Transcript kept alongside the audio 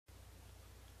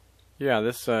Yeah,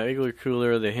 this Igloo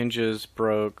cooler, the hinges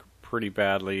broke pretty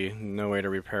badly, no way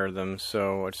to repair them,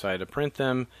 so I decided to print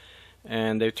them,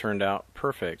 and they turned out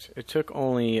perfect. It took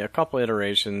only a couple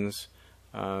iterations,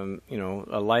 a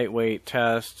lightweight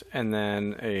test, and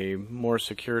then a more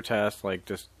secure test, like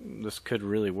this could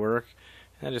really work.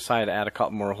 And I decided to add a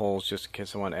couple more holes just in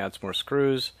case I want to add some more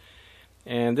screws.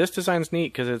 And this design's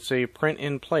neat because it's a print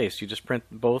in place. You just print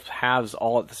both halves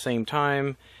all at the same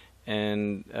time,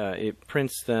 and it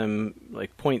prints them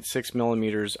like 0.6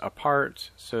 millimeters apart,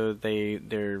 so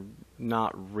they're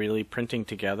not really printing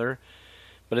together.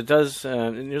 But it does.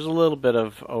 There's a little bit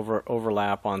of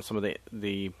overlap on some of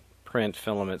the print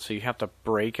filament, so you have to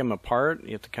break them apart.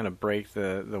 You have to kind of break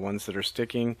the ones that are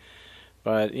sticking.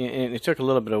 But it took a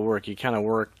little bit of work. You kind of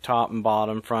work top and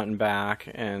bottom, front and back,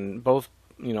 and both.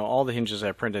 All the hinges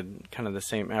I printed kind of the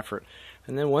same effort.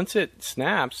 And then once it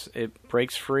snaps, it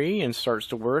breaks free and starts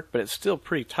to work, but it's still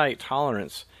pretty tight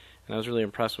tolerance. And I was really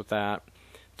impressed with that.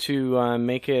 To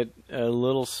make it a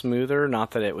little smoother, not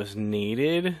that it was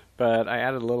needed, but I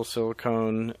added a little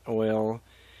silicone oil,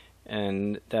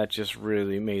 and that just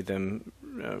really made them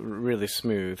really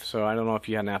smooth. So I don't know if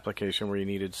you had an application where you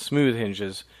needed smooth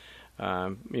hinges.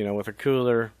 With a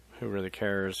cooler, who really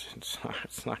cares?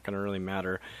 It's not going to really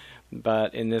matter.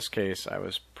 But in this case, I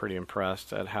was pretty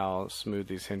impressed at how smooth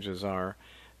these hinges are.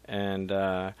 And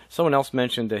someone else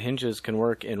mentioned the hinges can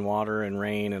work in water and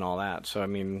rain and all that. So, I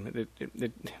mean,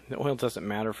 the oil doesn't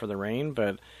matter for the rain,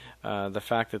 but the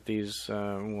fact that these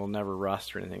will never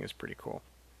rust or anything is pretty cool.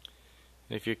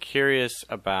 If you're curious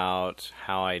about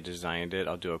how I designed it,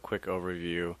 I'll do a quick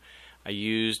overview. I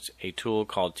used a tool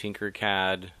called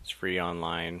Tinkercad. It's free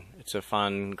online. It's a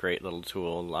fun, great little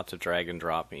tool. Lots of drag and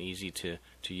drop and easy to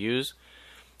use.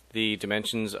 The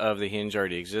dimensions of the hinge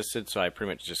already existed, so I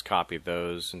pretty much just copied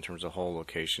those in terms of hole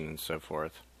location and so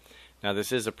forth. Now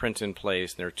this is a print in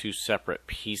place, and there are two separate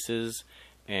pieces,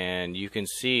 and you can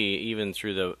see even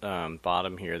through the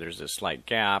bottom here there's a slight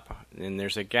gap, and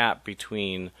there's a gap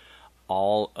between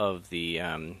all of the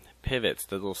pivots,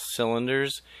 the little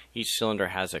cylinders. Each cylinder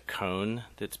has a cone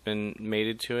that's been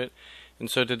mated to it,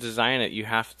 and so to design it you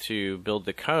have to build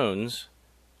the cones,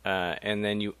 and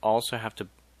then you also have to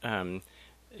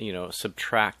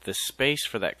subtract the space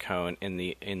for that cone in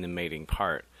the mating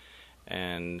part.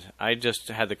 And I just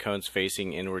had the cones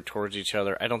facing inward towards each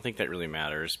other. I don't think that really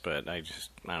matters, but I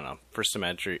don't know, for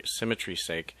symmetry's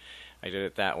sake I did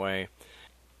it that way.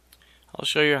 I'll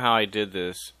show you how I did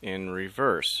this in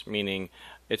reverse, meaning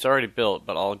it's already built,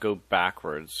 but I'll go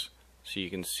backwards so you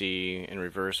can see in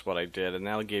reverse what I did, and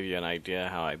that'll give you an idea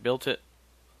how I built it.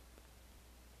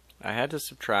 I had to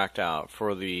subtract out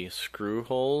for the screw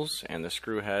holes and the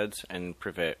screw heads and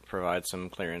provide some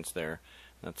clearance there.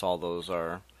 That's all those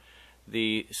are.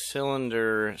 The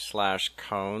cylinder /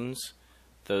 cones,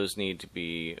 those need to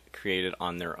be created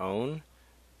on their own,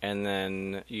 and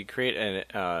then you create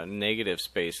a negative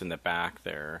space in the back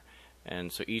there,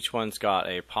 and so each one's got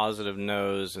a positive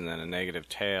nose and then a negative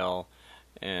tail,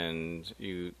 and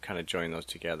you kind of join those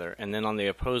together. And then on the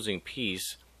opposing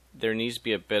piece there needs to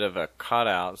be a bit of a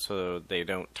cutout so they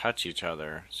don't touch each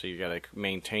other, so you got to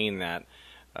maintain that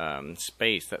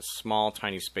space, that small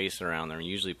tiny space around there,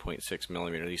 usually 0.6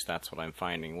 millimeter, at least that's what I'm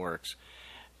finding works.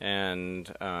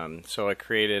 And so I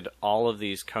created all of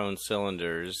these cone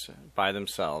cylinders by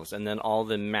themselves, and then all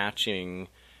the matching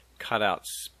cutout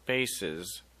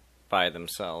spaces by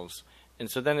themselves. And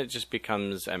so then it just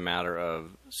becomes a matter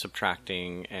of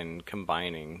subtracting and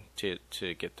combining to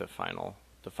get the final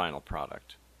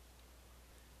product.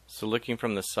 So looking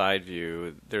from the side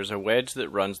view, there's a wedge that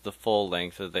runs the full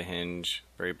length of the hinge,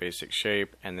 very basic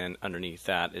shape, and then underneath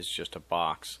that is just a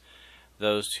box.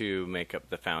 Those two make up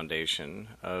the foundation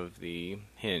of the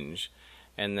hinge.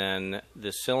 And then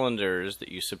the cylinders that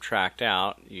you subtract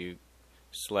out, you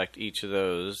select each of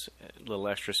those, a little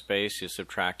extra space, you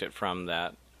subtract it from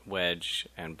that wedge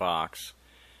and box,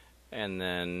 and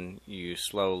then you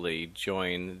slowly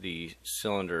join the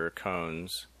cylinder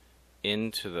cones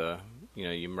into the,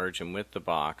 you merge them with the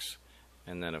box,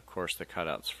 and then of course the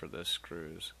cutouts for the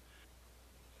screws.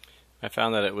 I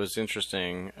found that it was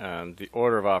interesting, the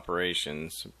order of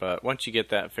operations, but once you get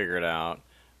that figured out,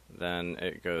 then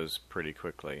it goes pretty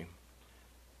quickly.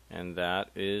 And that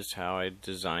is how I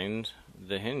designed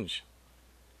the hinge.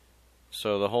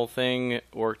 So the whole thing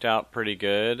worked out pretty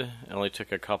good. It only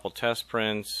took a couple test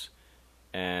prints,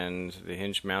 and the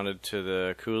hinge mounted to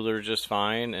the cooler just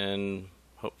fine, and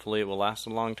hopefully it will last a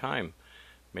long time.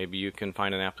 Maybe you can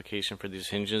find an application for these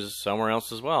hinges somewhere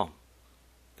else as well.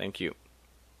 Thank you.